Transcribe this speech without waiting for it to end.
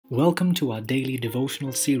Welcome to our daily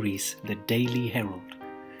devotional series, The Daily Herald.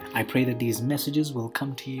 I pray that these messages will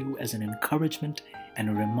come to you as an encouragement and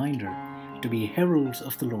a reminder to be heralds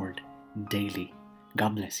of the Lord daily.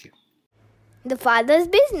 God bless you. The Father's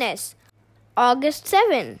Business, August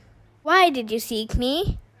 7. Why did you seek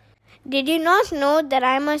me? Did you not know that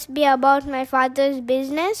I must be about my Father's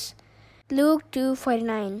business? Luke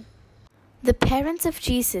 2:49. The parents of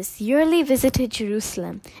Jesus yearly visited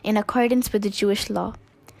Jerusalem in accordance with the Jewish law.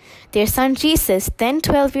 Their son Jesus, then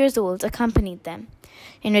 12 years old, accompanied them.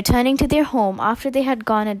 In returning to their home after they had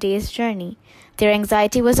gone a day's journey, their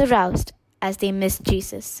anxiety was aroused as they missed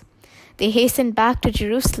Jesus. They hastened back to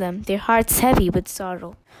Jerusalem, their hearts heavy with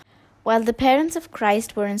sorrow. While the parents of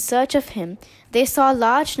Christ were in search of him, they saw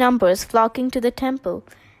large numbers flocking to the temple,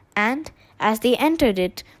 and, as they entered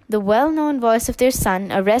it, the well-known voice of their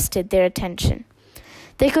son arrested their attention.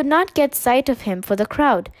 They could not get sight of him for the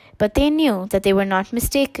crowd, but they knew that they were not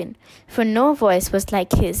mistaken, for no voice was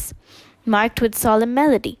like his, marked with solemn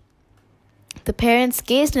melody. The parents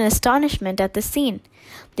gazed in astonishment at the scene.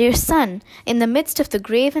 Their son, in the midst of the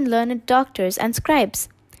grave and learned doctors and scribes,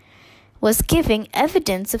 was giving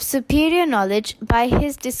evidence of superior knowledge by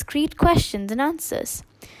his discreet questions and answers.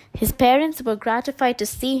 His parents were gratified to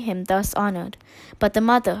see him thus honored, but the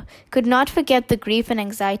mother could not forget the grief and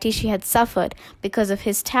anxiety she had suffered because of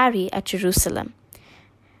his tarry at Jerusalem.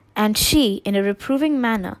 And she, in a reproving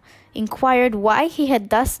manner, inquired why he had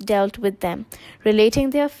thus dealt with them, relating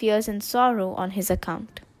their fears and sorrow on his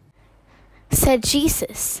account. Said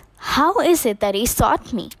Jesus, "How is it that he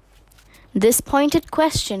sought me?" This pointed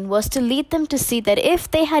question was to lead them to see that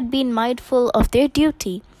if they had been mindful of their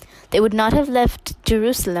duty, they would not have left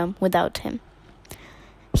Jerusalem without him.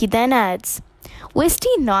 He then adds, "Wist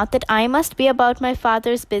ye not that I must be about my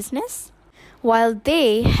Father's business?" While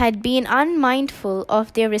they had been unmindful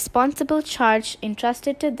of their responsible charge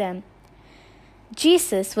entrusted to them,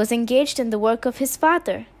 Jesus was engaged in the work of his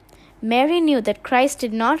Father. Mary knew that Christ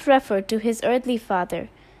did not refer to his earthly father,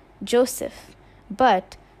 Joseph,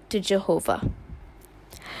 but to Jehovah.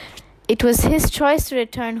 It was his choice to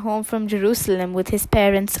return home from Jerusalem with his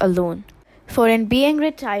parents alone, for in being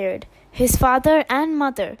retired, his father and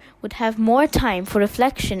mother would have more time for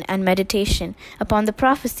reflection and meditation upon the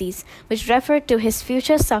prophecies which referred to his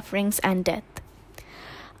future sufferings and death.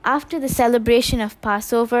 After the celebration of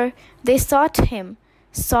Passover, they sought him,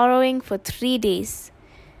 sorrowing for 3 days.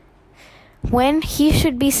 When he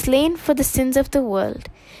should be slain for the sins of the world,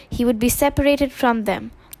 he would be separated from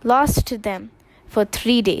them, lost to them, for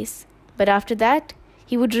 3 days. But after that,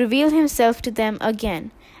 he would reveal himself to them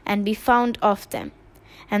again and be found of them,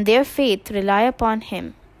 and their faith rely upon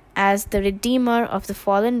him as the Redeemer of the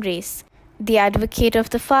fallen race, the advocate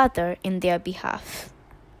of the Father in their behalf.